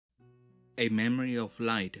A Memory of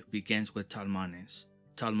Light begins with Talmanes.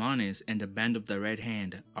 Talmanes and the Band of the Red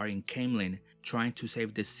Hand are in Camelin trying to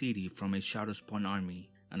save the city from a Shadowspawn army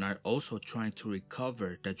and are also trying to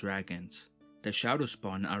recover the dragons. The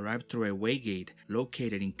Shadowspawn arrived through a waygate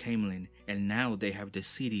located in Camelin and now they have the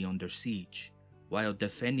city under siege. While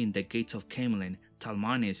defending the gates of Camelin,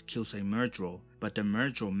 Talmanes kills a Murdrol, but the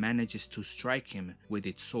Murdrol manages to strike him with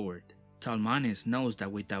its sword. Talmanes knows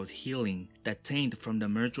that without healing, the taint from the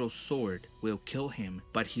Murdrol's sword will kill him,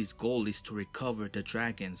 but his goal is to recover the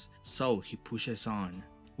dragons, so he pushes on.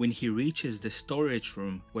 When he reaches the storage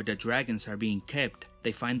room where the dragons are being kept,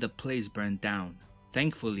 they find the place burned down.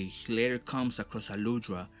 Thankfully, he later comes across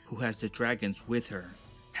Aludra, who has the dragons with her.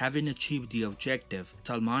 Having achieved the objective,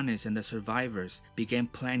 Talmanes and the survivors begin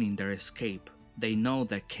planning their escape. They know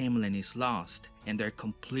that Camelin is lost and they're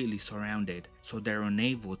completely surrounded, so they're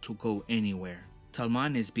unable to go anywhere.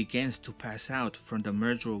 Talmanes begins to pass out from the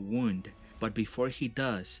Murdrol wound, but before he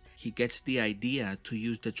does, he gets the idea to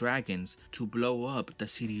use the dragons to blow up the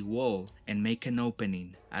city wall and make an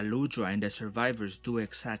opening. Aludra and the survivors do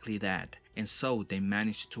exactly that, and so they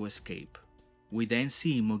manage to escape. We then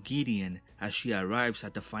see Moghedien as she arrives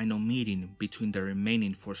at the final meeting between the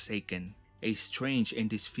remaining Forsaken. A strange and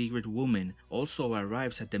disfigured woman also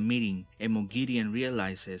arrives at the meeting and Moghedien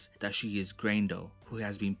realizes that she is Grendel, who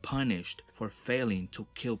has been punished for failing to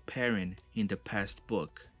kill Perrin in the past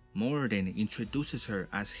book. Moradin introduces her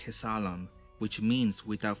as Hesalam, which means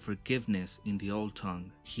without forgiveness in the old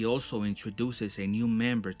tongue. He also introduces a new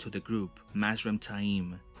member to the group, Mazrim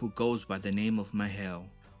Taim, who goes by the name of Mahel.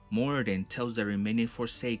 Moradin tells the remaining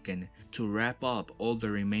Forsaken to wrap up all the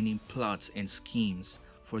remaining plots and schemes,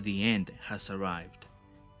 for the end has arrived.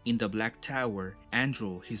 In the Black Tower,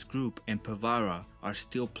 Andrew, his group, and Pevara are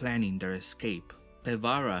still planning their escape.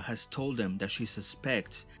 Pevara has told them that she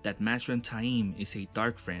suspects that Mazrim Taim is a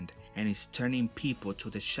dark friend and is turning people to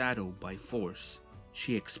the shadow by force.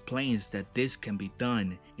 She explains that this can be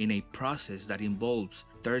done in a process that involves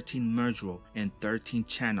 13 Murdrol and 13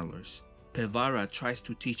 channelers. Pevara tries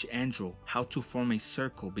to teach Andrew how to form a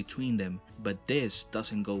circle between them, but this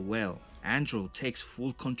doesn't go well. Andrew takes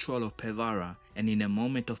full control of Pevara, and in a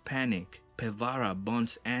moment of panic, Pevara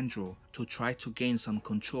bonds Andrew to try to gain some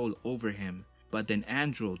control over him, but then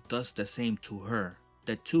Andrew does the same to her.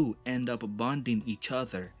 The two end up bonding each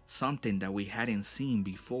other, something that we hadn't seen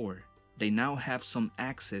before. They now have some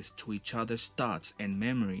access to each other's thoughts and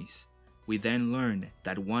memories. We then learn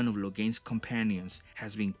that one of Logain's companions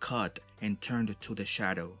has been cut and turned to the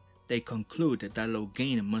shadow. They conclude that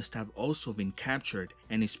Logain must have also been captured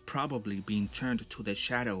and is probably being turned to the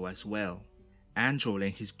shadow as well. Androl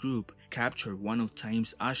and his group capture one of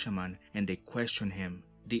Taim's Ashaman and they question him.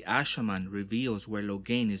 The Ashaman reveals where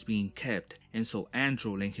Logain is being kept, and so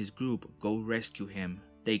Androl and his group go rescue him.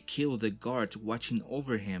 They kill the guards watching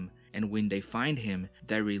over him, and when they find him,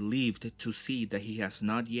 they're relieved to see that he has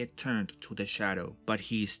not yet turned to the shadow, but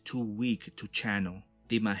he is too weak to channel.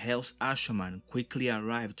 The Mahel's Ashaman quickly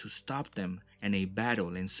arrive to stop them and a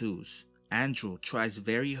battle ensues. Andrew tries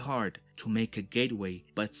very hard to make a gateway,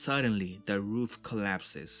 but suddenly the roof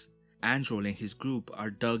collapses. Andrew and his group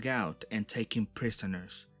are dug out and taken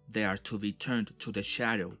prisoners. They are to be turned to the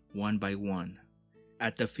shadow one by one.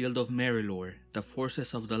 At the field of Merilor, the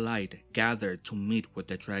forces of the light gather to meet with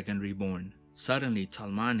the Dragon Reborn. Suddenly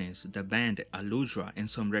Talmanes, the band, Aludra, and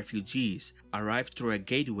some refugees arrive through a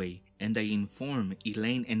gateway and they inform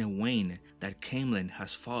Elaine and Ewain that Camelin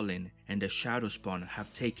has fallen and the Shadowspawn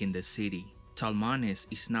have taken the city. Talmanes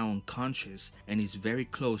is now unconscious and is very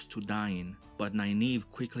close to dying, but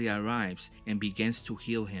Nynaeve quickly arrives and begins to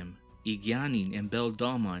heal him. Igyanin and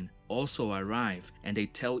Beldamon also arrive and they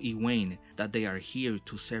tell Ewain that they are here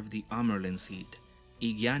to serve the Amerlin seat.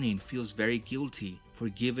 Igyanin feels very guilty for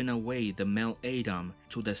giving away the Mel Adam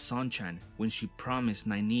to the Sunchan when she promised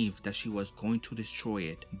Nynaeve that she was going to destroy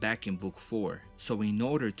it back in Book 4, so in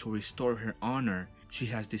order to restore her honor, she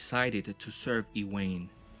has decided to serve Ewain.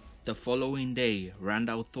 The following day, Rand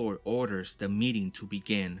al'Thor orders the meeting to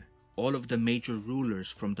begin. All of the major rulers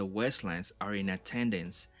from the Westlands are in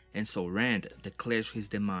attendance, and so Rand declares his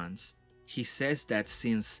demands. He says that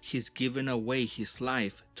since he's given away his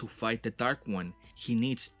life to fight the Dark One, he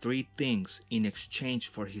needs 3 things in exchange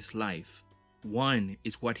for his life. One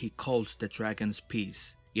is what he calls the Dragon's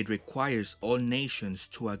Peace. It requires all nations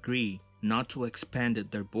to agree not to expand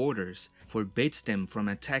their borders, forbids them from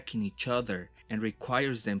attacking each other, and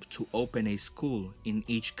requires them to open a school in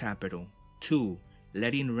each capital. 2.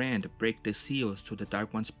 Letting Rand break the seals to the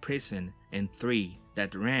Dark One's prison, and 3.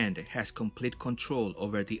 That Rand has complete control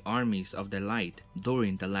over the armies of the light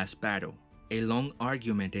during the last battle. A long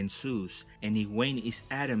argument ensues, and Egwene is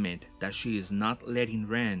adamant that she is not letting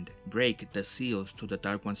Rand break the seals to the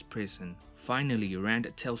Dark One's prison. Finally,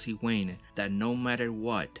 Rand tells Egwene that no matter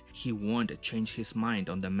what, he won't change his mind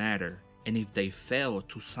on the matter, and if they fail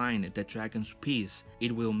to sign the Dragon's Peace,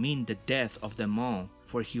 it will mean the death of them all,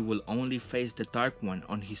 for he will only face the Dark One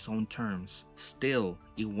on his own terms. Still,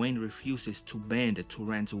 Egwene refuses to bend to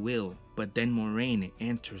Rand's will, but then Moiraine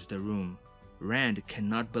enters the room. Rand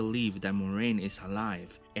cannot believe that Moiraine is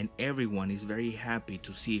alive, and everyone is very happy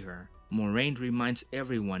to see her. Moiraine reminds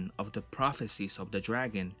everyone of the prophecies of the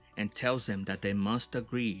dragon and tells them that they must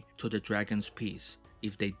agree to the Dragon's Peace.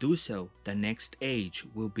 If they do so, the next age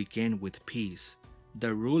will begin with peace.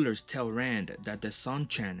 The rulers tell Rand that the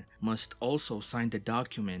Sun-Chan must also sign the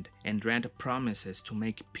document, and Rand promises to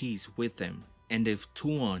make peace with them. And if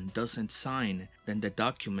Tuon doesn't sign, then the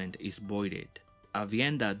document is voided.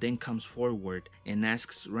 Aviendha then comes forward and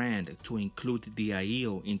asks Rand to include the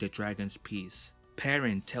Aiel in the Dragon's Peace.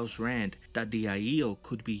 Perrin tells Rand that the Aiel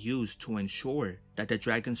could be used to ensure that the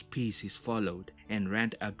Dragon's Peace is followed, and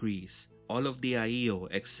Rand agrees. All of the Aiel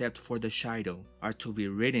except for the Shido are to be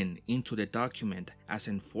written into the document as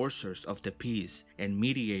enforcers of the peace and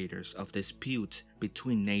mediators of disputes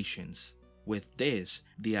between nations. With this,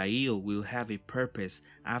 the Aiel will have a purpose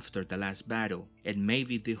after the last battle, and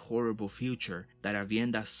maybe the horrible future that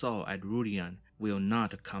Aviendha saw at Rhuidean will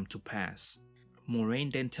not come to pass.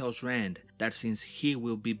 Moiraine then tells Rand that since he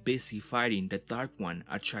will be busy fighting the Dark One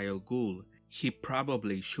at Shayol Ghul, he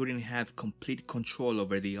probably shouldn't have complete control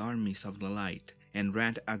over the armies of the light, and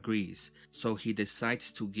Rand agrees, so he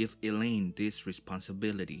decides to give Elaine this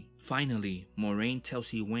responsibility. Finally, Moiraine tells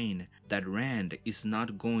Egwene that Rand is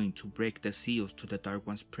not going to break the seals to the Dark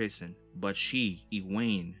One's prison, but she,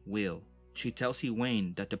 Egwene, will. She tells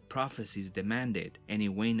Egwene that the prophecies demand it, and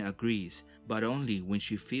Egwene agrees, but only when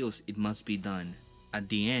she feels it must be done. At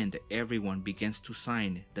the end, everyone begins to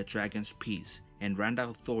sign the Dragon's Peace, and Rand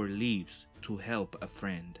al'Thor leaves to help a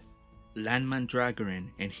friend. Landman Dragarin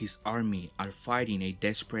and his army are fighting a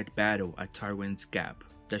desperate battle at Tarwin's Gap.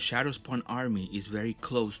 The Shadowspawn army is very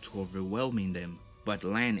close to overwhelming them, but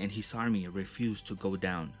Lan and his army refuse to go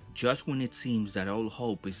down. Just when it seems that all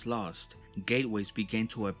hope is lost, gateways begin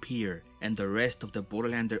to appear and the rest of the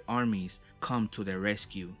Borderlander armies come to their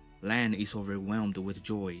rescue. Lan is overwhelmed with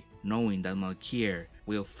joy, knowing that Malkier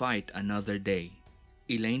will fight another day.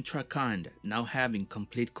 Elaine Trakand, now having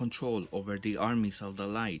complete control over the armies of the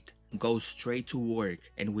light, goes straight to work,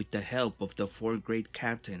 and with the help of the 4 great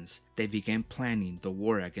captains, they begin planning the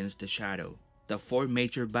war against the Shadow. The 4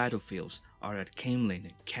 major battlefields are at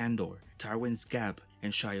Caemlyn, Kandor, Tarwin's Gap,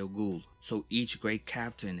 and Shayol Ghul, so each great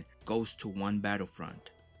captain goes to one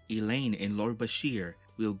battlefront. Elaine and Lord Bashir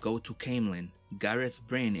will go to Caemlyn, Gareth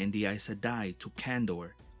Bryn and the Aes Sedai to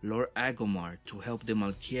Kandor, Lord Agomar to help the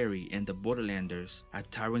Malkieri and the Borderlanders at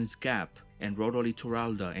Tarwin's Gap, and Rodoli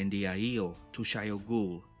Turalda and the Aiel to Shayol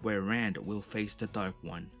Ghul, where Rand will face the Dark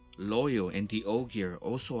One. Loyal and the Ogier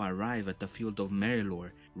also arrive at the field of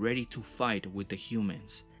Merilor, ready to fight with the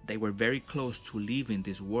humans. They were very close to leaving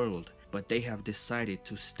this world, but they have decided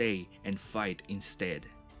to stay and fight instead.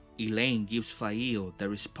 Elaine gives Fail the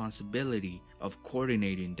responsibility of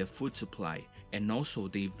coordinating the food supply, and also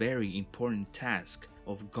the very important task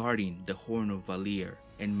of guarding the Horn of Valir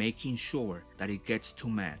and making sure that it gets to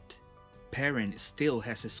Mat. Perrin still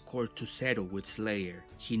has a score to settle with Slayer.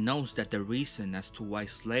 He knows that the reason as to why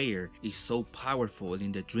Slayer is so powerful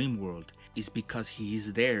in the dream world is because he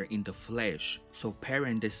is there in the flesh, so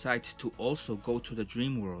Perrin decides to also go to the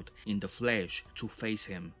dream world in the flesh to face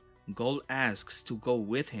him. Gol asks to go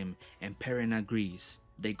with him and Perrin agrees.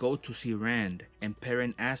 They go to see Rand, and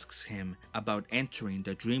Perrin asks him about entering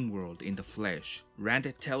the dream world in the flesh.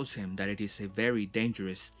 Rand tells him that it is a very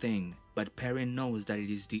dangerous thing, but Perrin knows that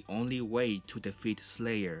it is the only way to defeat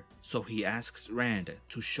Slayer, so he asks Rand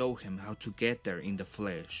to show him how to get there in the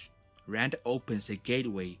flesh. Rand opens a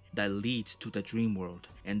gateway that leads to the dream world,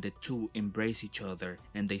 and the two embrace each other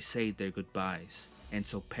and they say their goodbyes, and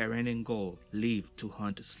so Perrin and Gol leave to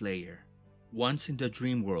hunt Slayer. Once in the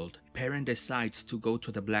dream world, Perrin decides to go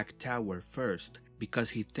to the Black Tower first because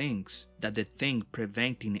he thinks that the thing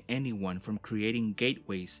preventing anyone from creating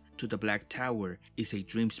gateways to the Black Tower is a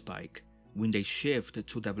dream spike. When they shift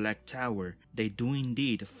to the Black Tower, they do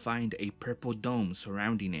indeed find a purple dome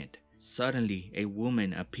surrounding it. Suddenly, a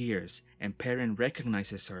woman appears and Perrin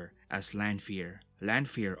recognizes her as Lanfear.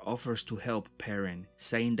 Lanfear offers to help Perrin,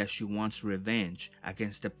 saying that she wants revenge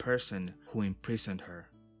against the person who imprisoned her.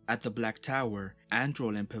 At the Black Tower,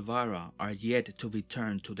 Androl and Pevara are yet to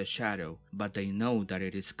return to the Shadow, but they know that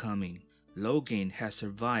it is coming. Logain has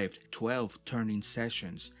survived 12 turning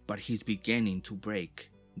sessions, but he's beginning to break.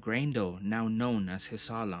 Grendel, now known as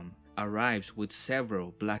Hesalam, arrives with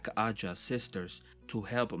several Black Aja sisters to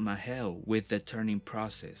help Mahel with the turning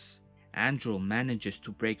process. Andril manages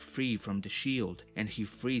to break free from the shield and he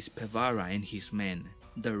frees Pevara and his men.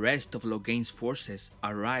 The rest of Logain's forces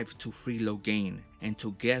arrive to free Logain, and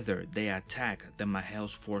together they attack the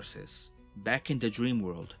Mahel's forces. Back in the dream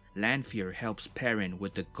world, Lanfear helps Perrin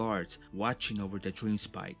with the guards watching over the dream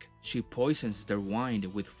spike. She poisons their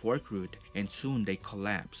wine with forkroot and soon they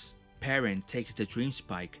collapse. Perrin takes the dream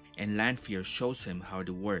spike and Lanfear shows him how it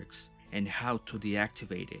works and how to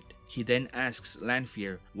deactivate it. He then asks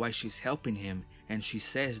Lanfear why she's helping him, and she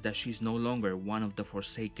says that she's no longer one of the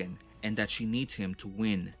Forsaken and that she needs him to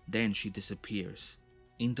win. Then she disappears.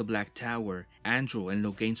 In the Black Tower, Andril and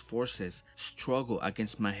Logain's forces struggle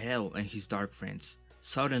against Mahel and his dark friends.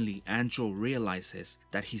 Suddenly, Andril realizes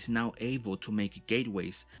that he's now able to make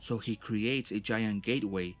gateways, so he creates a giant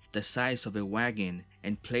gateway the size of a wagon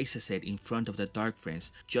and places it in front of the dark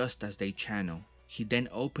friends just as they channel. He then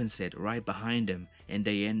opens it right behind them and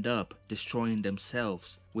they end up destroying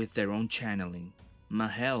themselves with their own channeling.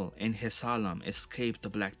 Mahel and Hesalam escape the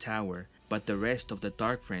Black Tower, but the rest of the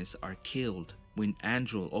dark friends are killed when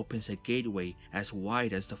Andril opens a gateway as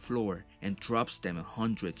wide as the floor and drops them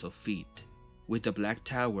hundreds of feet. With the Black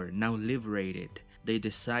Tower now liberated, they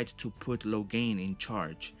decide to put Logain in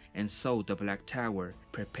charge, and so the Black Tower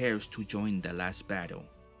prepares to join the last battle.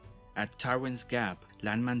 At Tarwin's Gap,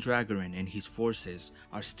 Lan Mandragoran and his forces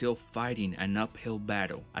are still fighting an uphill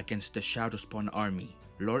battle against the Shadowspawn army.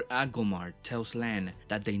 Lord Agomar tells Lan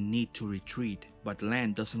that they need to retreat, but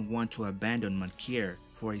Lan doesn't want to abandon Malkier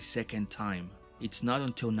for a second time. It's not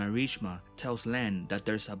until Narishma tells Lan that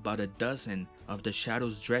there's about a dozen of the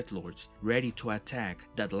Shadow's Dreadlords ready to attack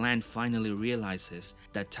that Lan finally realizes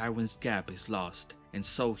that Tarwin's Gap is lost, and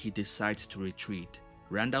so he decides to retreat.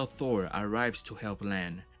 Rand al'Thor arrives to help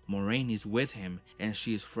Lan. Moraine is with him and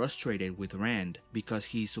she is frustrated with Rand because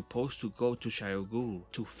he is supposed to go to Shire Ghul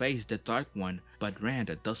to face the Dark One, but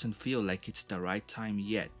Rand doesn't feel like it's the right time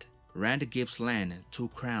yet. Rand gives Lan 2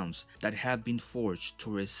 crowns that have been forged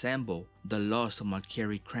to resemble the lost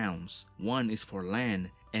Malkiri crowns. One is for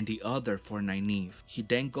Lan and the other for Nynaeve. He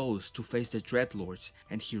then goes to face the Dreadlords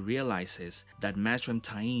and he realizes that Mazrim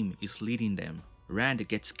Taim is leading them. Rand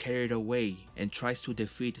gets carried away and tries to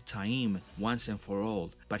defeat Taim once and for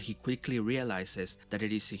all, but he quickly realizes that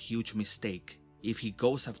it is a huge mistake. If he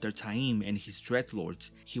goes after Taim and his Dreadlords,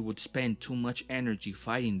 he would spend too much energy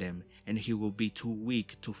fighting them and he will be too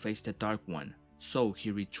weak to face the Dark One. So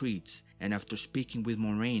he retreats, and after speaking with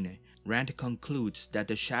Moraine, Rand concludes that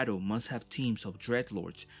the Shadow must have teams of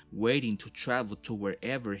Dreadlords waiting to travel to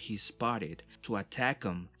wherever he is spotted to attack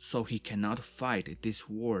him, so he cannot fight this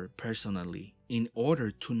war personally. In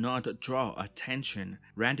order to not draw attention,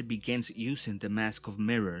 Rand begins using the Mask of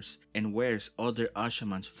Mirrors and wears other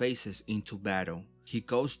Ashaman's faces into battle. He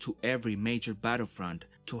goes to every major battlefront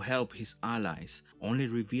to help his allies, only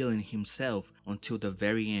revealing himself until the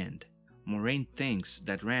very end. Moraine thinks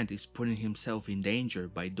that Rand is putting himself in danger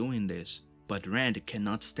by doing this, but Rand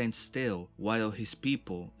cannot stand still while his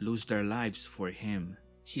people lose their lives for him.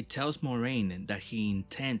 He tells Moraine that he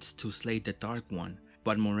intends to slay the Dark One,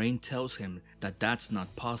 but Moraine tells him that that's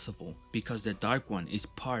not possible because the Dark One is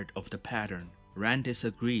part of the pattern. Rand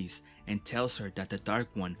disagrees and tells her that the Dark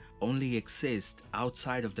One only exists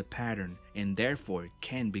outside of the pattern and therefore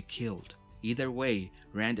can be killed. Either way,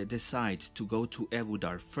 Rand decides to go to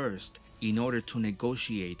Evudar first in order to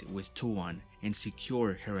negotiate with Tuon and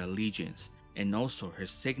secure her allegiance and also her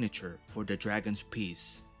signature for the Dragon's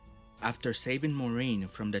Peace. After saving Moraine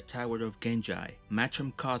from the Tower of Genjai,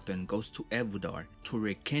 Matrim Cotton goes to Evudar to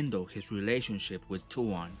rekindle his relationship with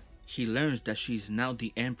Tuon. He learns that she is now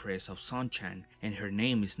the Empress of Sonchan and her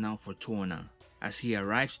name is now Fortuna. As he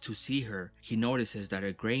arrives to see her, he notices that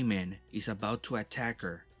a Grey Man is about to attack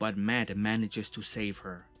her, but Matt manages to save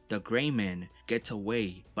her. The Grey Man gets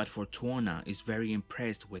away, but Fortuna is very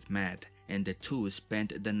impressed with Matt, and the two spend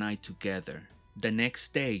the night together. The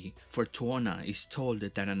next day, Fortuna is told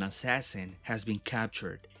that an assassin has been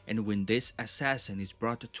captured, and when this assassin is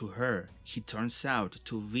brought to her, he turns out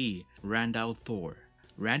to be Rand al'Thor.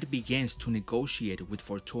 Rand begins to negotiate with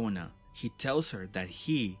Fortuna. He tells her that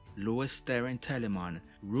he, Louis Theron Telemon,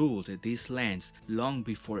 ruled these lands long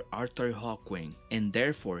before Arthur Hawkwing, and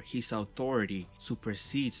therefore his authority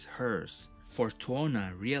supersedes hers.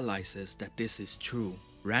 Fortuna realizes that this is true.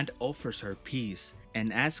 Rand offers her peace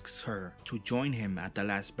and asks her to join him at the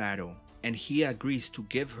last battle. and he agrees to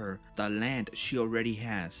give her the land she already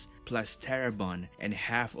has, plus Terrebonne and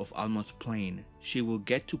half of Almost Plain. She will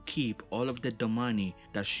get to keep all of the Domani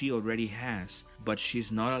that she already has, but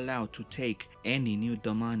she's not allowed to take any new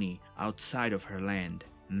Domani outside of her land.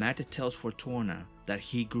 Matt tells Fortuna that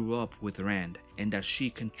he grew up with Rand and that she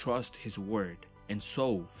can trust his word, and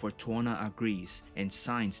so Fortuna agrees and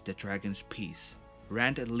signs the Dragon's Peace.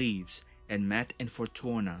 Rand leaves, and Matt and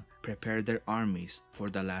Fortuna prepare their armies for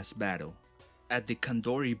the last battle. At the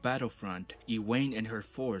Kandori battlefront, Egwene and her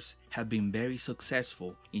force have been very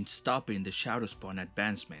successful in stopping the Shadowspawn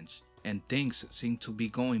advancements, and things seem to be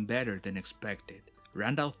going better than expected.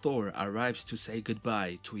 Rand al'Thor arrives to say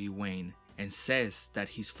goodbye to Egwene and says that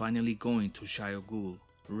he's finally going to Shire Ghul.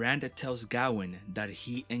 Rand tells Gawain that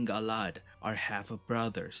he and Galad are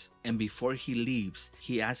half-brothers, and before he leaves,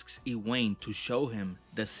 he asks Egwene to show him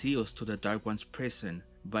the seals to the Dark One's prison,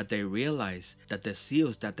 but they realize that the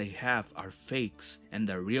seals that they have are fakes and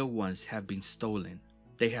the real ones have been stolen.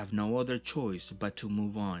 They have no other choice but to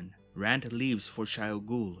move on. Rand leaves for Shire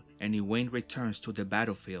Ghul, and Egwene returns to the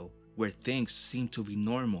battlefield, where things seem to be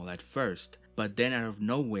normal at first, but then out of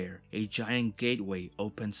nowhere, a giant gateway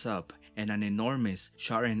opens up and an enormous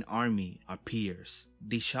Sharan army appears.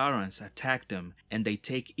 The Sharans attack them and they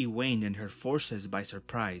take Egwene and her forces by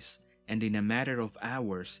surprise, and in a matter of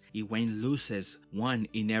hours, Egwene loses 1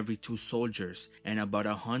 in every 2 soldiers and about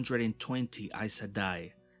 120 Aes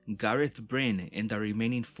Sedai. Gareth Bryn and the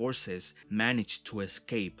remaining forces manage to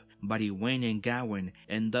escape, but Egwene and Gawain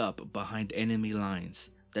end up behind enemy lines.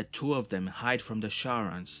 The two of them hide from the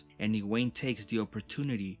Sharans, and Egwene takes the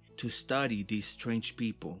opportunity to study these strange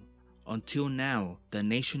people. Until now, the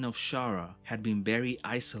nation of Shara had been very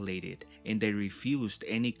isolated and they refused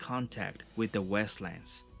any contact with the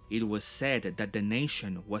Westlands. It was said that the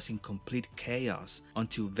nation was in complete chaos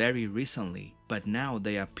until very recently, but now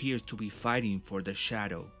they appear to be fighting for the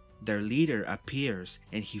shadow. Their leader appears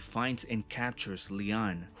and he finds and captures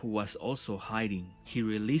Lyanne, who was also hiding. He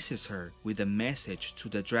releases her with a message to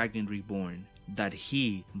the Dragon Reborn that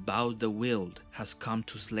he, Baud the Willed, has come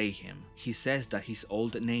to slay him. He says that his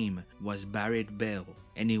old name was Barret Bell,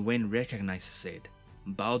 and Egwene recognizes it.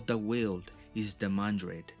 Baud the Willed is the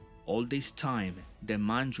Mandred. All this time, the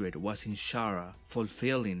Mandred was in Shara,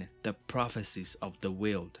 fulfilling the prophecies of the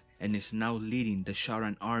Willed, and is now leading the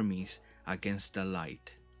Sharan armies against the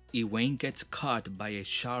light. Egwene gets caught by a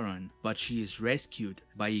Sharan, but she is rescued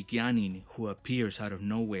by Ygyanin, who appears out of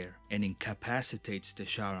nowhere and incapacitates the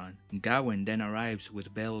Sharan. Gawain then arrives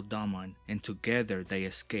with Bel Daman, and together they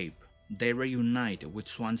escape. They reunite with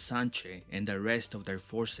Swan Sanche and the rest of their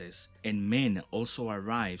forces, and Min also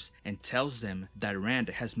arrives and tells them that Rand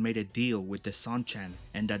has made a deal with the Seanchan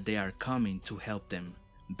and that they are coming to help them.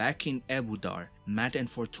 Back in Ebudar, Matt and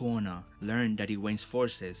Fortuna learn that Egwene's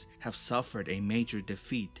forces have suffered a major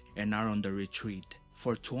defeat and are on the retreat.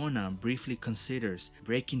 Fortuna briefly considers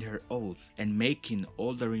breaking her oath and making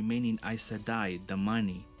all the remaining Aes Sedai the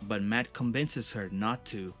money, but Matt convinces her not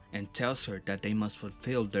to and tells her that they must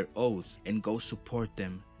fulfill their oath and go support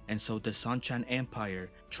them, and so the Seanchan Empire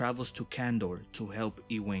travels to Kandor to help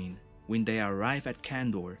Egwene. When they arrive at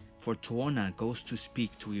Kandor, Fortuna goes to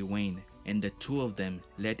speak to Egwene, and the two of them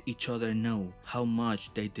let each other know how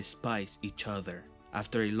much they despise each other.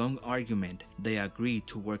 After a long argument, they agree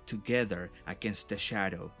to work together against the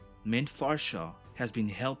Shadow. Min Farshaw has been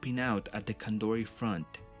helping out at the Kandori front.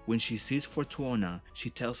 When she sees Fortuna, she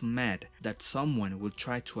tells Matt that someone will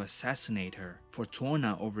try to assassinate her.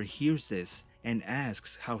 Fortuna overhears this and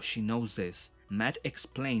asks how she knows this. Matt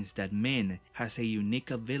explains that Min has a unique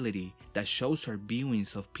ability that shows her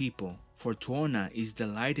viewings of people. Fortuna is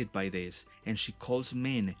delighted by this, and she calls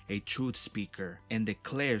Min a truth speaker and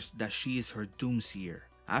declares that she is her doomseer.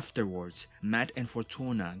 Afterwards, Matt and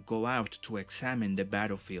Fortuna go out to examine the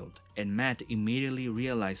battlefield, and Matt immediately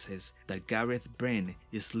realizes that Gareth Bryn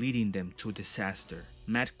is leading them to disaster.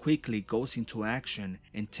 Matt quickly goes into action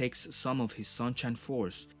and takes some of his Seanchan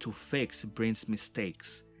force to fix Bryn's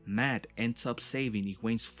mistakes. Matt ends up saving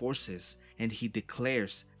Egwene's forces, and he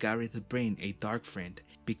declares Gareth Bryn a dark friend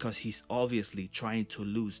because he's obviously trying to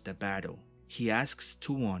lose the battle. He asks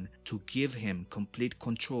Tuon to give him complete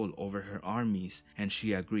control over her armies, and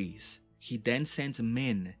she agrees. He then sends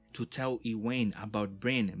Min to tell Egwene about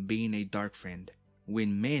Bryn being a dark friend.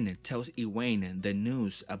 When Min tells Egwene the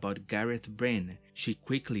news about Gareth Bryn, she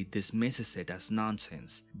quickly dismisses it as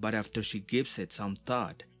nonsense, but after she gives it some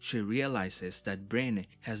thought, she realizes that Bryn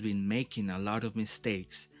has been making a lot of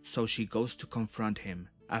mistakes, so she goes to confront him.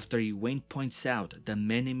 After Egwene points out the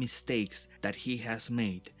many mistakes that he has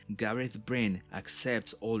made, Gareth Bryn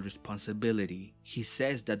accepts all responsibility. He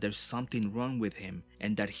says that there's something wrong with him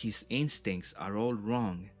and that his instincts are all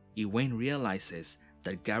wrong. Egwene realizes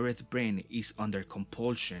that Gareth Bryn is under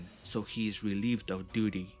compulsion, so he is relieved of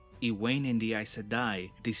duty. Egwene and the Aes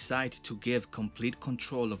Sedai decide to give complete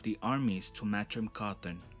control of the armies to Matrim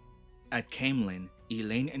Cauthon. At Caemlyn,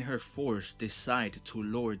 Elaine and her force decide to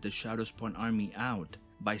lure the Shadowspawn army out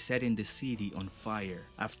by setting the city on fire.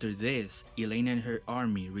 After this, Elaine and her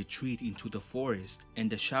army retreat into the forest and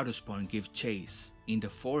the Shadowspawn give chase. In the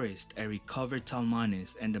forest, a recovered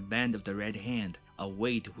Talmanes and the band of the Red Hand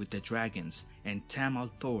await with the dragons, and Tam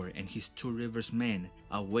Althor and his Two Rivers men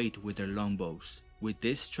await with their longbows. With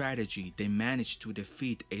this strategy, they manage to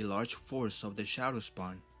defeat a large force of the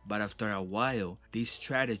Shadowspawn. But after a while, this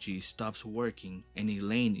strategy stops working and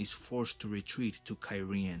Elaine is forced to retreat to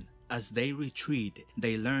Cairhien. As they retreat,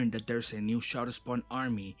 they learn that there's a new Shadowspawn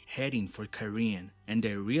army heading for Cairhien, and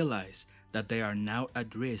they realize that they are now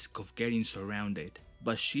at risk of getting surrounded.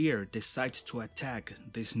 Bashir decides to attack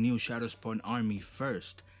this new Shadowspawn army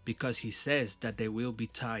first because he says that they will be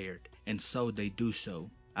tired, and so they do so.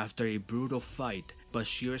 After a brutal fight,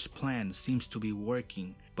 Bashir's plan seems to be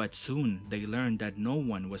working, but soon they learn that no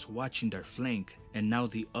one was watching their flank, and now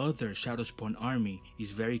the other Shadowspawn army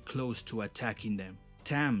is very close to attacking them.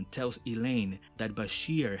 Tam tells Elaine that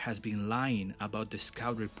Bashir has been lying about the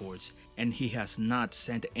scout reports and he has not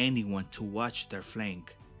sent anyone to watch their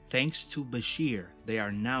flank. Thanks to Bashir, they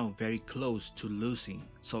are now very close to losing,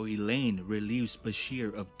 so Elaine relieves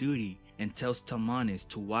Bashir of duty and tells Talmanes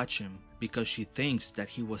to watch him because she thinks that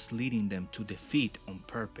he was leading them to defeat on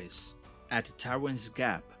purpose. At Tarwen's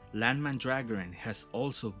Gap, Landman Dragarin has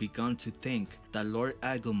also begun to think that Lord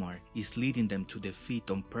Agumar is leading them to defeat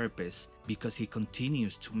on purpose because he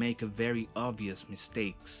continues to make very obvious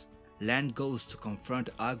mistakes. Land goes to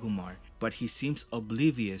confront Agumar, but he seems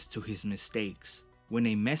oblivious to his mistakes. When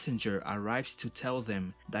a messenger arrives to tell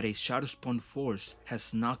them that a Shadowspawn force has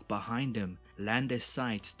snuck behind them, Land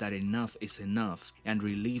decides that enough is enough and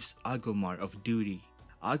relieves Agumar of duty.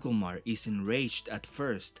 Agumar is enraged at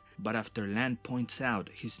first, but after Land points out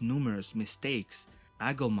his numerous mistakes,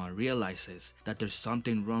 Agumar realizes that there's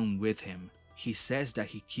something wrong with him. He says that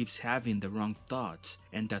he keeps having the wrong thoughts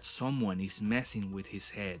and that someone is messing with his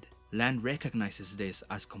head. Land recognizes this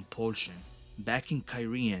as compulsion. Back in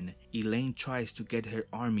Cairhien, Elaine tries to get her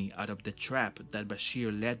army out of the trap that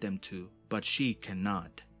Bashir led them to, but she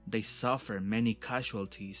cannot. They suffer many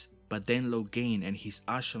casualties, but then Logain and his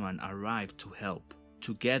Ashaman arrive to help.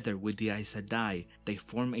 Together with the Aes Sedai, they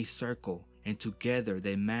form a circle, and together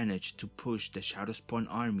they manage to push the Shadowspawn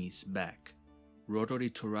armies back.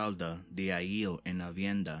 Rodori Turalda, the Aiel, and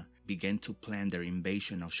Avienda begin to plan their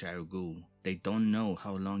invasion of Shire Ghul. They don't know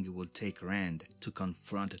how long it will take Rand to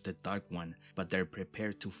confront the Dark One, but they're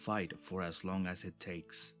prepared to fight for as long as it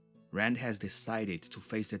takes. Rand has decided to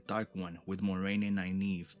face the Dark One with Moiraine and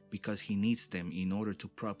Nynaeve because he needs them in order to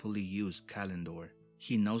properly use Kalendor.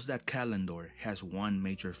 He knows that Kalendor has one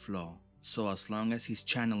major flaw, so as long as he's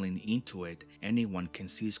channeling into it, anyone can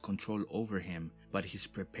seize control over him, but he's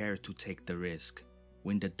prepared to take the risk.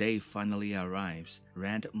 When the day finally arrives,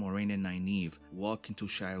 Rand, Moiraine and Nynaeve walk into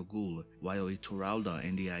Shire Ghul while Ituralda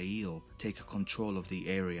and the Aiel take control of the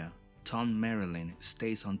area. Tom Merrilin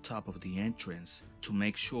stays on top of the entrance to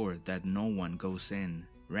make sure that no one goes in.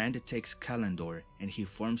 Rand takes Kalendor and he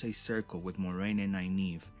forms a circle with Moiraine and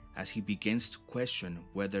Nynaeve. As he begins to question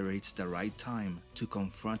whether it's the right time to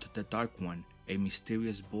confront the Dark One, a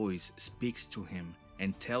mysterious voice speaks to him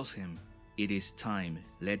and tells him, "It is time,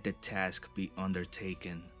 let the task be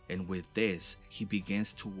undertaken." And with this, he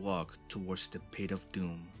begins to walk towards the Pit of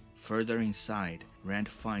Doom. Further inside, Rand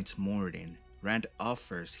finds Moradin. Rand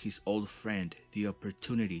offers his old friend the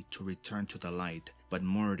opportunity to return to the light, but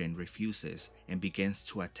Moradin refuses and begins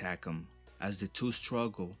to attack him. As the two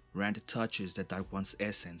struggle, Rand touches the Dark One's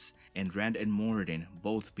essence, and Rand and Moradin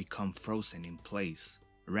both become frozen in place.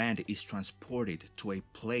 Rand is transported to a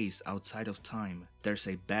place outside of time. There's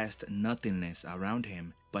a vast nothingness around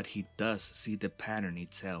him, but he does see the pattern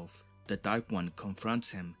itself. The Dark One confronts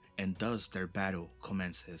him, and thus their battle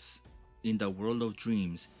commences. In the world of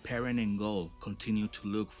dreams, Perrin and Gol continue to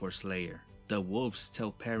look for Slayer. The wolves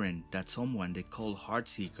tell Perrin that someone they call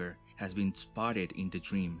Heartseeker has been spotted in the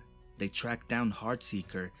dream. They track down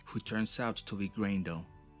Heartseeker, who turns out to be Grendel.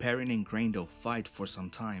 Perrin and Grendel fight for some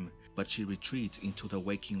time, but she retreats into the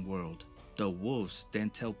waking world. The wolves then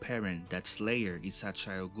tell Perrin that Slayer is at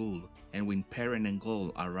Shire Ghul, and when Perrin and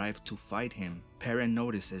Gol arrive to fight him, Perrin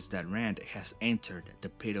notices that Rand has entered the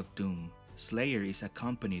Pit of Doom. Slayer is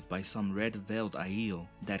accompanied by some red-veiled Aiel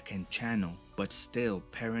that can channel, but still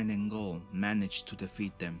Perrin and Gol manage to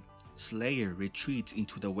defeat them. Slayer retreats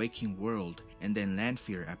into the waking world, and then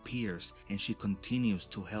Lanfear appears and she continues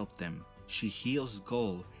to help them. She heals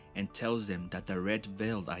Gol and tells them that the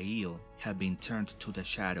red-veiled Aiel have been turned to the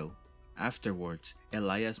shadow. Afterwards,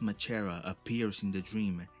 Elias Machera appears in the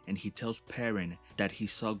dream and he tells Perrin that he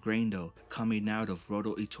saw Grendel coming out of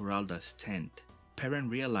Rodo Iturralda's tent. Perrin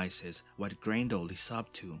realizes what Grendel is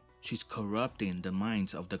up to. She's corrupting the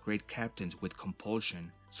minds of the great captains with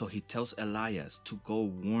compulsion, so he tells Elias to go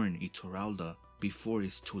warn Iturralda before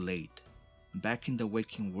it's too late. Back in the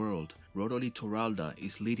waking world, Rodo Iturralda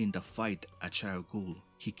is leading the fight at Shire Ghul.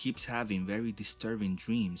 He keeps having very disturbing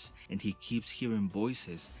dreams and he keeps hearing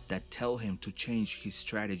voices that tell him to change his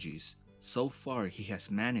strategies. So far he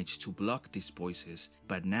has managed to block these voices,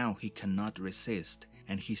 but now he cannot resist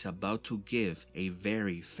and he's about to give a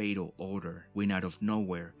very fatal order when out of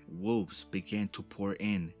nowhere wolves begin to pour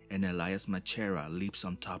in and Elias Machera leaps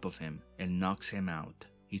on top of him and knocks him out.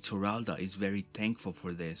 Iturralda is very thankful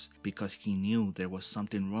for this because he knew there was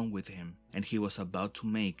something wrong with him and he was about to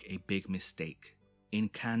make a big mistake. In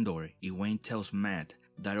Kandor, Egwene tells Mat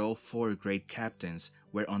that all 4 great captains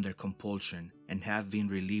were under compulsion and have been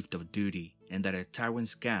relieved of duty, and that at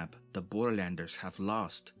Tywin's Gap, the Borderlanders have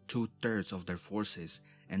lost 2/3 of their forces,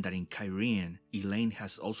 and that in Cairhien, Elaine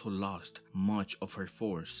has also lost much of her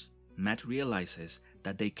force. Mat realizes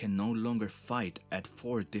that they can no longer fight at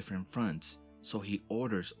 4 different fronts, so he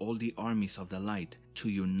orders all the armies of the light to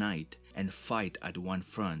unite and fight at one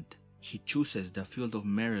front. He chooses the field of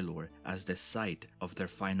Merilor as the site of their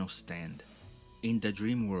final stand. In the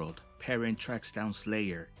dream world, Perrin tracks down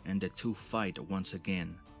Slayer and the two fight once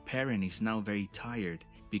again. Perrin is now very tired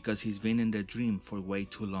because he's been in the dream for way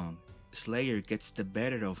too long. Slayer gets the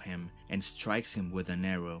better of him and strikes him with an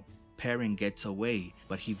arrow. Perrin gets away,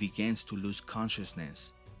 but he begins to lose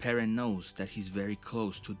consciousness. Perrin knows that he's very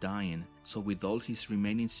close to dying, so with all his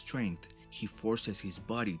remaining strength, he forces his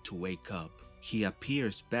body to wake up. He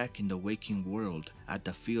appears back in the waking world at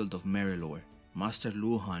the field of Merilor. Master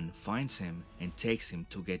Luhan finds him and takes him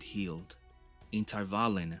to get healed. In Tar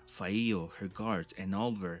Valon, Faio, her guards, and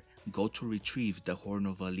Olver go to retrieve the Horn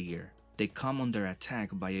of Valir. They come under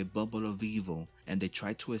attack by a bubble of evil and they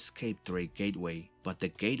try to escape through a gateway, but the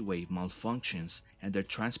gateway malfunctions and they're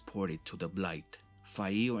transported to the Blight.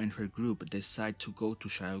 Faio and her group decide to go to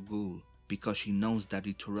Shire Ghul because she knows that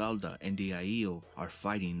Iturralda and the Aiel are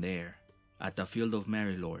fighting there. At the field of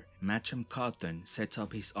Merilor, Machem Cotton sets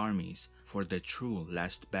up his armies for the true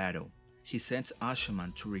last battle. He sends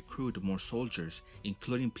Ashaman to recruit more soldiers,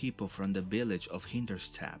 including people from the village of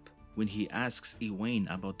Hinderstap. When he asks Egwene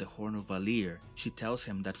about the Horn of Valir, she tells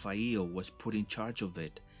him that Faio was put in charge of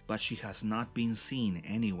it, but she has not been seen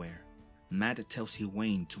anywhere. Mat tells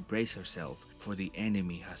Egwene to brace herself for the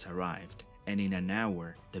enemy has arrived, and in an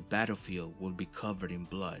hour the battlefield will be covered in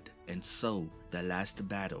blood, and so the last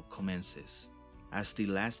battle commences. As the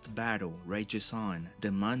last battle rages on, the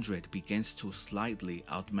Mandred begins to slightly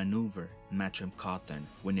outmaneuver Machem Cotton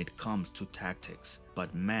when it comes to tactics,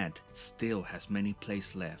 but Mat still has many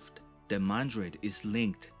plays left. The Mandred is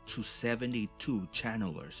linked to 72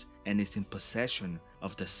 channelers and is in possession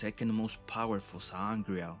of the second most powerful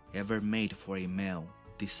Saangrial ever made for a male,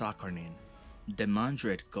 the Sakarnin. The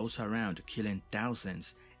Mandred goes around killing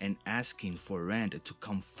thousands and asking for Rand to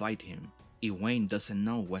come fight him. Egwene doesn't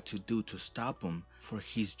know what to do to stop him, for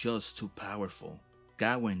he's just too powerful.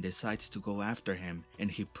 Gawain decides to go after him and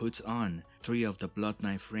he puts on 3 of the Blood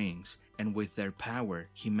Knife rings, and with their power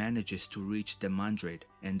he manages to reach the Mandred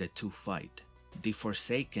and the two fight. The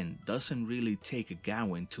Forsaken doesn't really take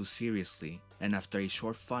Gawain too seriously, and after a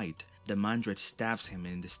short fight, the Mandred stabs him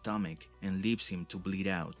in the stomach and leaves him to bleed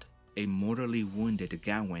out. A mortally wounded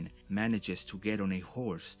Gawain manages to get on a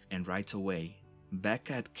horse and rides away. Back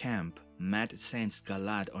at camp, Mat sends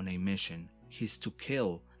Galad on a mission. He's to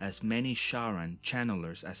kill as many Sharan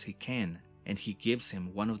channelers as he can, and he gives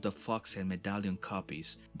him one of the Foxhead medallion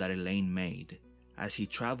copies that Elaine made. As he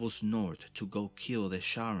travels north to go kill the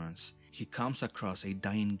Sharans, he comes across a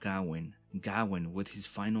dying Gawain. Gawain, with his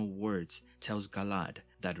final words, tells Galad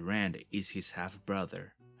that Rand is his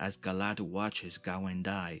half-brother. As Galad watches Gawain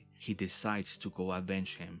die, he decides to go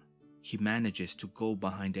avenge him. He manages to go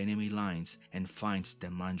behind enemy lines and finds the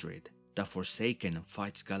Mandred. The Forsaken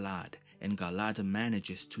fights Galad, and Galad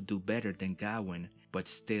manages to do better than Gawain, but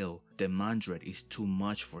still, the Mandred is too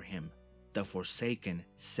much for him. The Forsaken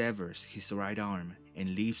severs his right arm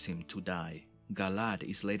and leaves him to die. Galad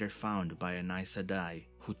is later found by an Aes Sedai,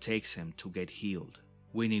 who takes him to get healed.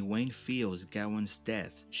 When Egwene feels Gawain's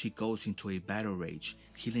death, she goes into a battle rage,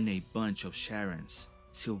 killing a bunch of Sharons.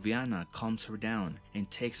 Sylviana calms her down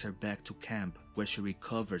and takes her back to camp where she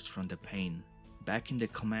recovers from the pain. Back in the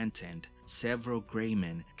command tent, several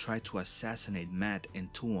Greymen try to assassinate Matt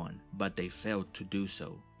and Tuon, but they failed to do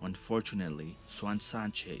so. Unfortunately, Swan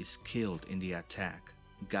Sanche is killed in the attack.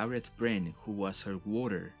 Gareth Bryn, who was her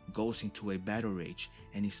warder, goes into a battle rage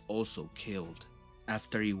and is also killed.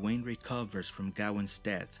 After Egwene recovers from Gawain's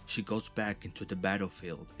death, she goes back into the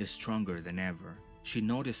battlefield, stronger than ever. She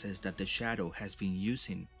notices that the Shadow has been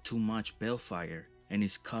using too much balefire and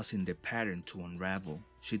is causing the pattern to unravel.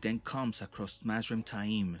 She then comes across Mazrim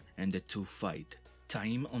Taim and the two fight.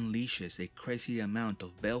 Taim unleashes a crazy amount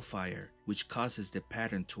of balefire, which causes the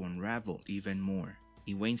pattern to unravel even more.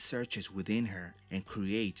 Egwene searches within her and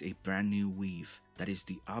creates a brand new weave that is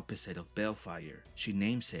the opposite of balefire. She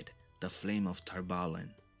names it the Flame of Tarbalin.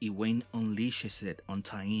 Egwene unleashes it on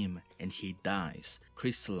Taim and he dies,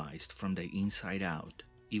 crystallized from the inside out.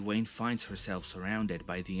 Egwene finds herself surrounded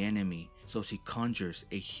by the enemy, so she conjures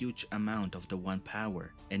a huge amount of the One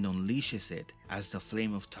Power and unleashes it as the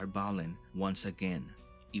Flame of Tarbalin once again.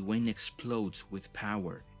 Egwene explodes with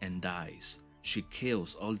power and dies. She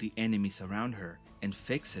kills all the enemies around her and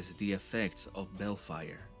fixes the effects of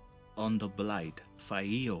balefire. On the Blight,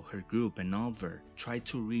 Faio, her group and Olver try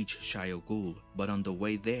to reach Shayol Ghul, but on the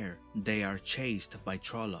way there, they are chased by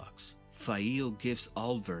Trollocs. Faio gives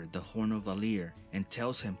Olver the Horn of Valir and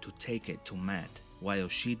tells him to take it to Matt, while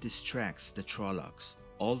she distracts the Trollocs.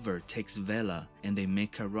 Olver takes Vela and they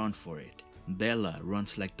make a run for it. Bella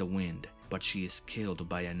runs like the wind, but she is killed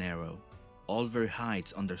by an arrow. Olver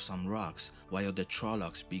hides under some rocks while the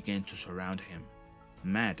Trollocs begin to surround him.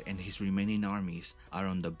 Matt and his remaining armies are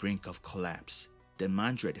on the brink of collapse. The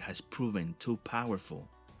Mandred has proven too powerful.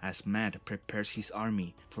 As Matt prepares his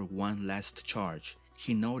army for one last charge,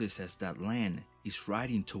 he notices that Lan is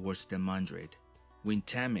riding towards the Mandred. When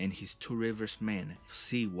Tam and his Two Rivers men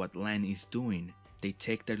see what Lan is doing, they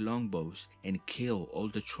take their longbows and kill all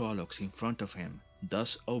the Trollocs in front of him,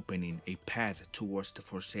 thus opening a path towards the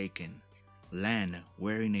Forsaken. Lan,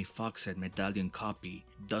 wearing a Foxhead medallion copy,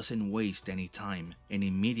 doesn't waste any time and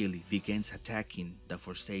immediately begins attacking the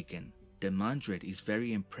Forsaken. The Mandred is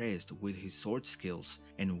very impressed with his sword skills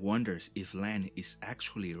and wonders if Lan is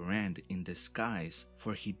actually Rand in disguise,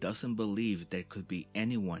 for he doesn't believe there could be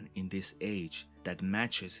anyone in this age that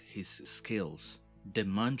matches his skills. The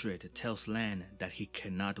Mandred tells Lan that he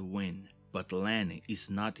cannot win, but Lan is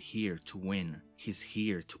not here to win, he's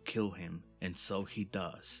here to kill him, and so he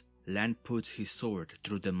does. Lan puts his sword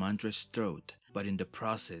through the Mandred's throat, but in the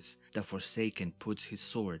process, the Forsaken puts his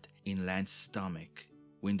sword in Lan's stomach.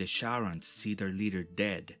 When the Sharons see their leader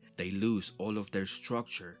dead, they lose all of their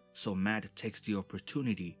structure, so Matt takes the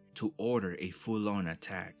opportunity to order a full-on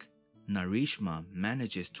attack. Narishma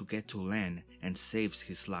manages to get to Lan and saves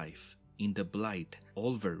his life. In the Blight,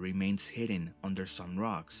 Olver remains hidden under some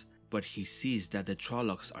rocks, but he sees that the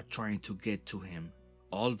Trollocs are trying to get to him.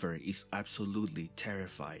 Olver is absolutely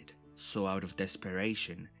terrified, so out of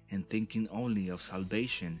desperation and thinking only of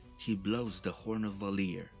salvation, he blows the Horn of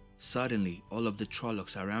Valir. Suddenly, all of the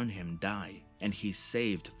Trollocs around him die, and he's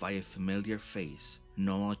saved by a familiar face,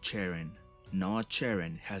 Noah Cherin. Noah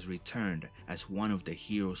Cherin has returned as one of the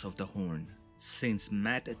heroes of the Horn. Since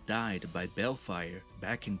Matt died by Balefire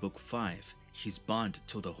back in Book 5, his bond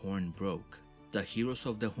to the Horn broke. The heroes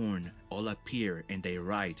of the Horn all appear and they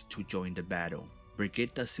ride to join the battle.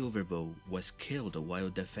 Brigitte Silverbow was killed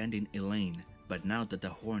while defending Elaine, but now that the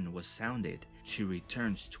horn was sounded, she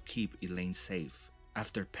returns to keep Elaine safe.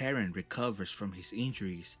 After Perrin recovers from his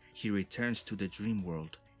injuries, he returns to the dream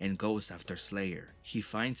world and goes after Slayer. He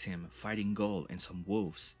finds him fighting Gol and some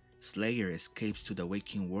wolves. Slayer escapes to the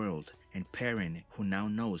waking world, and Perrin, who now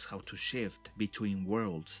knows how to shift between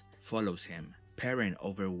worlds, follows him. Perrin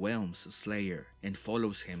overwhelms Slayer and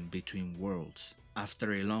follows him between worlds.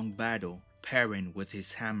 After a long battle, Perrin with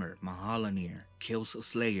his hammer Mahalanir kills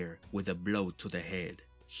Slayer with a blow to the head.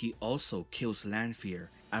 He also kills Lanfear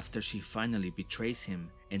after she finally betrays him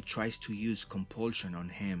and tries to use compulsion on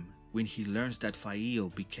him. When he learns that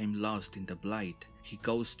Faio became lost in the Blight, he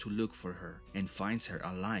goes to look for her and finds her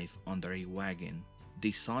alive under a wagon.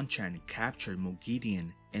 The Sonchan capture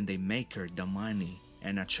Mogideon and they make her Damani,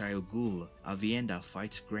 and at Shayol Ghul, Aviendha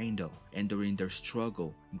fights Grendel, and during their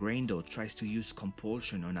struggle, Grendel tries to use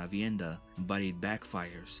compulsion on Aviendha, but it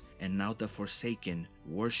backfires, and now the Forsaken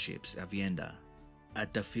worships Aviendha.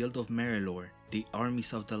 At the Field of Merrilor, the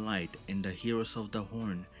armies of the Light and the heroes of the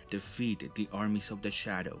Horn defeat the armies of the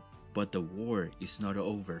Shadow, but the war is not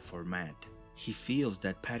over for Matt. He feels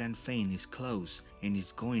that Padan Fain is close and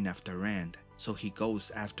is going after Rand, so he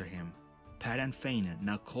goes after him. Perrin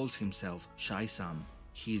now calls himself Shaisam.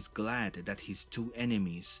 He is glad that his two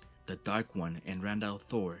enemies, the Dark One and Randall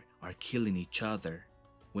Thor, are killing each other.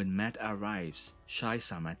 When Matt arrives,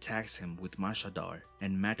 Shaisam attacks him with Mashadar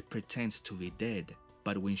and Matt pretends to be dead,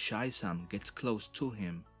 but when Shaisam gets close to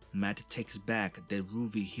him, Matt takes back the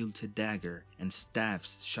ruby-hilted dagger and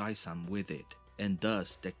stabs Shaisam with it, and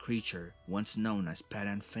thus the creature once known as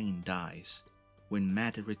Perrin dies. When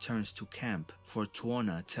Matt returns to camp,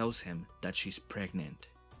 Fortuna tells him that she's pregnant.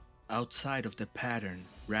 Outside of the pattern,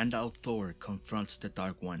 Randall Thor confronts the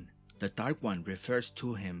Dark One. The Dark One refers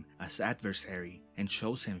to him as adversary and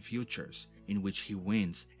shows him futures in which he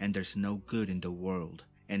wins and there's no good in the world,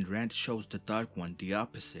 and Rand shows the Dark One the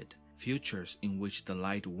opposite, futures in which the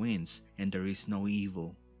light wins and there is no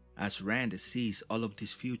evil. As Rand sees all of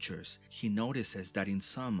these futures, he notices that in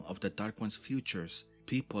some of the Dark One's futures,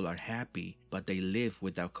 people are happy, but they live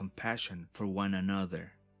without compassion for one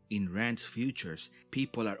another. In Rand's futures,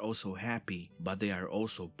 people are also happy, but they are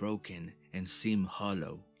also broken and seem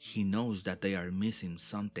hollow. He knows that they are missing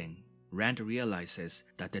something. Rand realizes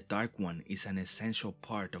that the Dark One is an essential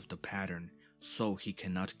part of the pattern, so he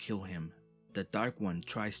cannot kill him. The Dark One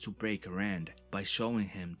tries to break Rand by showing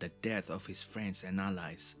him the death of his friends and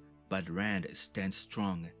allies, but Rand stands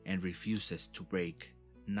strong and refuses to break.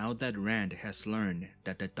 Now that Rand has learned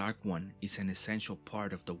that the Dark One is an essential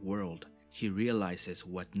part of the world, he realizes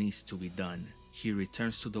what needs to be done. He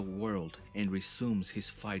returns to the world and resumes his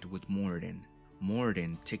fight with Moradin.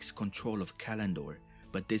 Moradin takes control of Kalandor,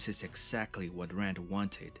 but this is exactly what Rand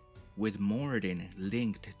wanted. With Moradin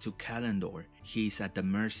linked to Kalandor, he is at the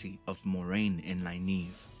mercy of Moraine and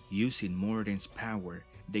Nynaeve. Using Moradin's power,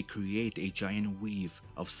 they create a giant weave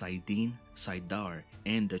of Saidin, Saidar,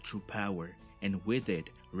 and the True Power, and with it,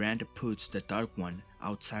 Rand puts the Dark One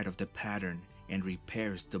outside of the pattern and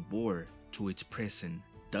repairs the boar to its prison,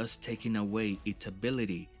 thus taking away its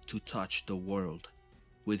ability to touch the world.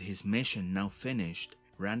 With his mission now finished,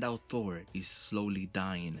 Randall Thor is slowly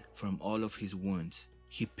dying from all of his wounds.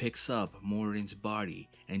 He picks up Moradin's body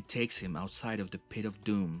and takes him outside of the Pit of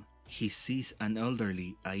Doom. He sees an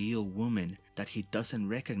elderly Aiel woman that he doesn't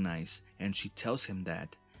recognize, and she tells him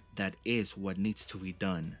that is what needs to be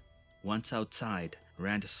done. Once outside,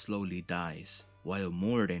 Rand slowly dies, while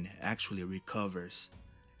Moradin actually recovers.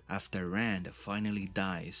 After Rand finally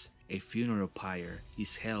dies, a funeral pyre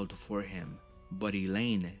is held for him, but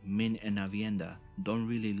Elaine, Min and Avienda don't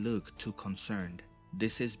really look too concerned.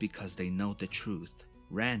 This is because they know the truth.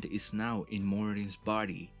 Rand is now in Moradin's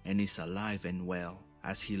body and is alive and well.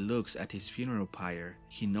 As he looks at his funeral pyre,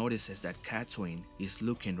 he notices that Catwin is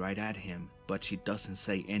looking right at him, but she doesn't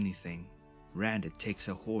say anything. Rand takes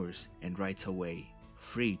a horse and rides away,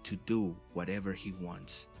 free to do whatever he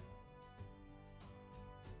wants.